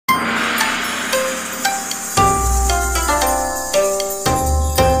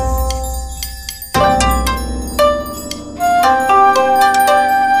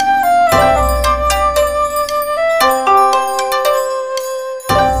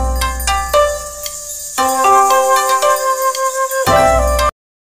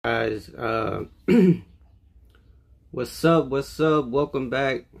What's up? Welcome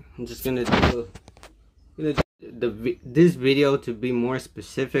back. I'm just gonna do this video to be more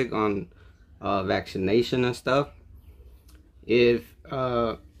specific on vaccination and stuff. If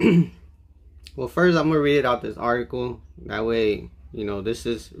well, first I'm gonna read out this article. That way, you know, this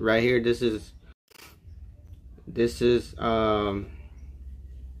is right here. This is on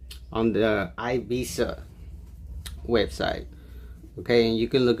the iVisa website. Okay, and you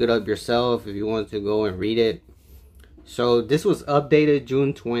can look it up yourself if you want to go and read it. So this was updated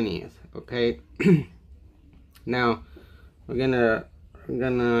June 20th. Okay. Now I'm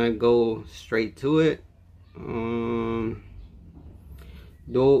gonna go straight to it.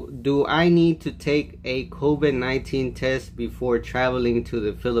 Do I need to take a COVID-19 test before traveling to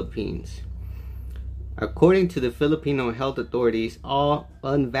the Philippines? According to the Filipino health authorities, all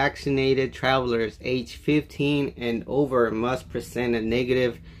unvaccinated travelers aged 15 and over must present a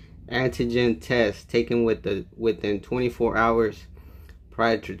negative antigen test taken within 24 hours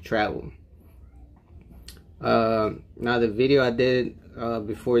prior to travel. Now the video I did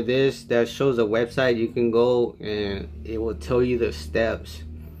before this that shows a website, you can go and it will tell you the steps.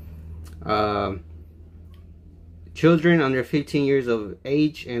 Children under 15 years of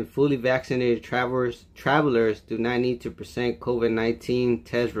age and fully vaccinated travelers do not need to present COVID-19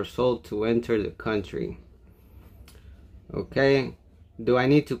 test result to enter the country. Okay. Do I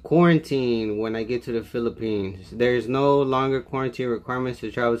need to quarantine when I get to the Philippines? There is no longer quarantine requirements to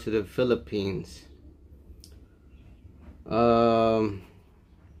travel to the Philippines. Now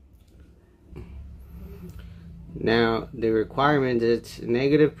the requirement is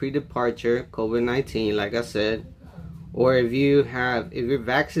negative pre-departure COVID-19, like I said, or if you're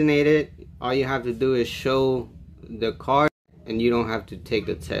vaccinated, all you have to do is show the card and you don't have to take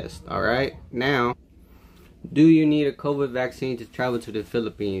the test. All right. Now, do you need a COVID vaccine to travel to the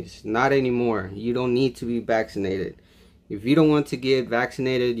Philippines? Not anymore. You don't need to be vaccinated. If you don't want to get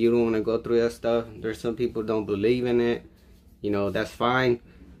vaccinated, you don't want to go through that stuff. There's some people don't believe in it. You know, that's fine.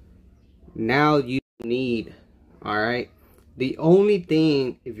 Now you need, all right. The only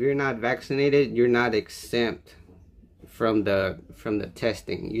thing, if you're not vaccinated, you're not exempt from the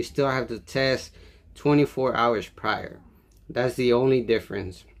testing. You still have to test 24 hours prior. That's the only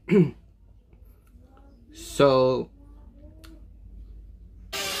difference. So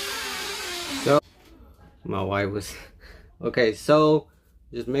my wife was okay. So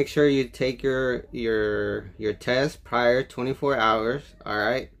just make sure you take your test prior 24 hours. All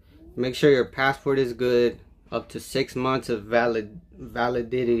right. Make sure your passport is good, up to 6 months of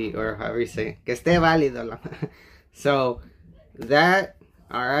validity, or however you say, que esté válido. So that,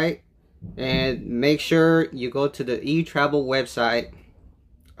 all right, and make sure you go to the e-travel website.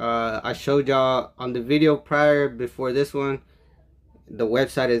 I showed y'all on the video prior before this one. The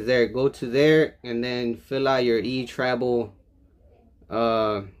website is there. Go to there and then fill out your e-travel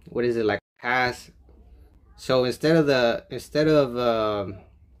what is it, like pass. So instead of the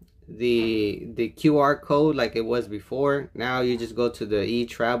QR code like it was before, now you just go to the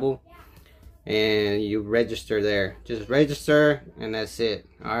e-travel and you register there. Just register and that's it.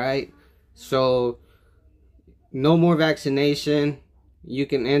 All right, so no more vaccination. You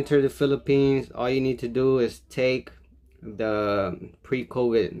can enter the Philippines. All you need to do is take the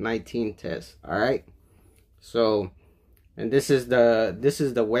pre-COVID-19 test. All right. So, and this is the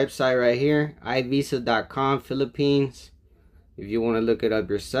website right here, ivisa.com Philippines. If you want to look it up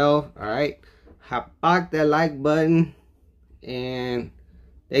yourself. All right. Hapak that like button, and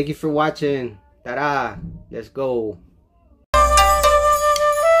thank you for watching. Ta-da. Let's go.